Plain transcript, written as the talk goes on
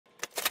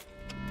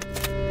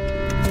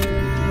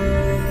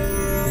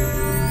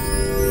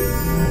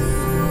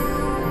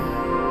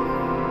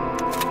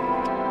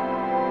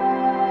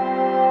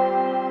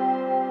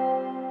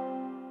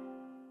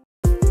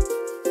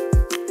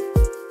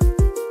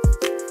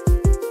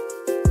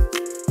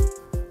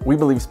We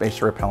believe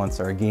spatial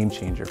repellents are a game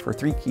changer for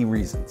 3 key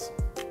reasons.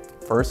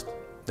 First,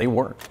 they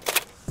work.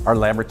 Our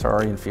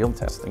laboratory and field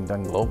testing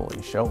done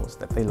globally shows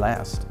that they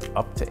last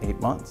up to 8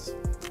 months.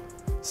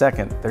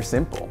 Second, they're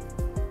simple.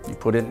 You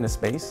put it in a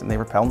space and they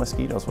repel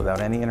mosquitoes without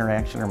any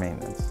interaction or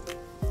maintenance.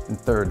 And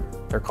third,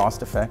 they're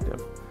cost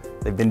effective.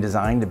 They've been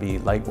designed to be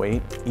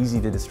lightweight, easy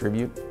to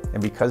distribute,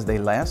 and because they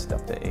last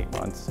up to 8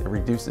 months, it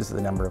reduces the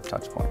number of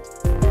touch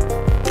points.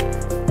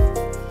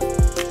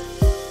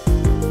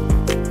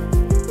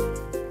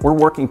 We're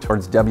working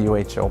towards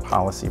WHO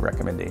policy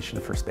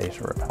recommendation for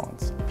spatial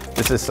repellents.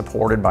 This is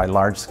supported by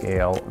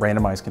large-scale,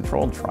 randomized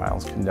controlled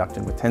trials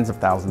conducted with tens of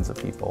thousands of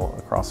people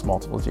across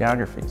multiple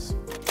geographies.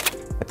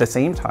 At the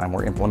same time,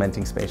 we're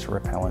implementing spatial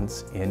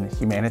repellents in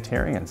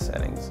humanitarian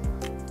settings: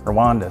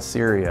 Rwanda,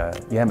 Syria,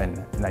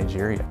 Yemen,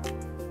 Nigeria.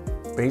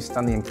 Based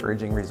on the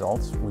encouraging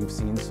results we've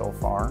seen so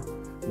far,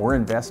 we're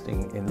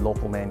investing in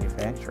local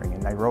manufacturing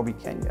in Nairobi,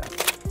 Kenya,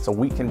 so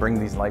we can bring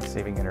these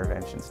life-saving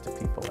interventions to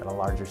people at a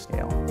larger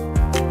scale.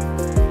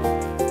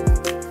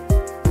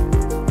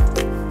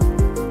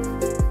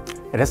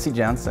 At SC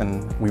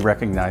Johnson, we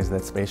recognize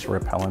that spatial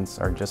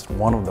repellents are just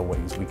one of the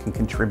ways we can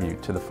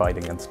contribute to the fight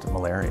against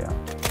malaria.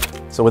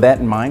 So with that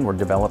in mind, we're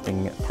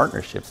developing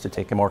partnerships to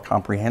take a more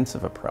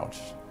comprehensive approach,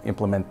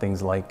 implement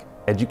things like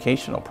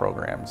educational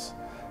programs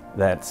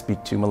that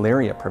speak to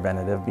malaria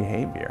preventative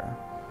behavior,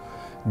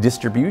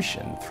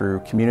 distribution through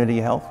community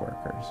health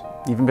workers,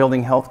 even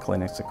building health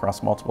clinics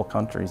across multiple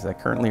countries that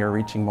currently are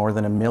reaching more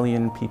than 1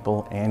 million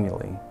people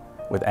annually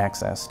with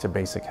access to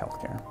basic health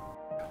care.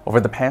 Over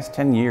the past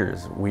 10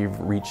 years, we've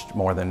reached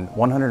more than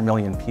 100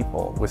 million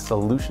people with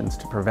solutions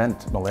to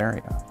prevent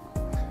malaria,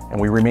 and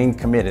we remain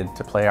committed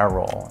to play our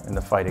role in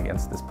the fight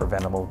against this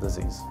preventable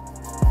disease.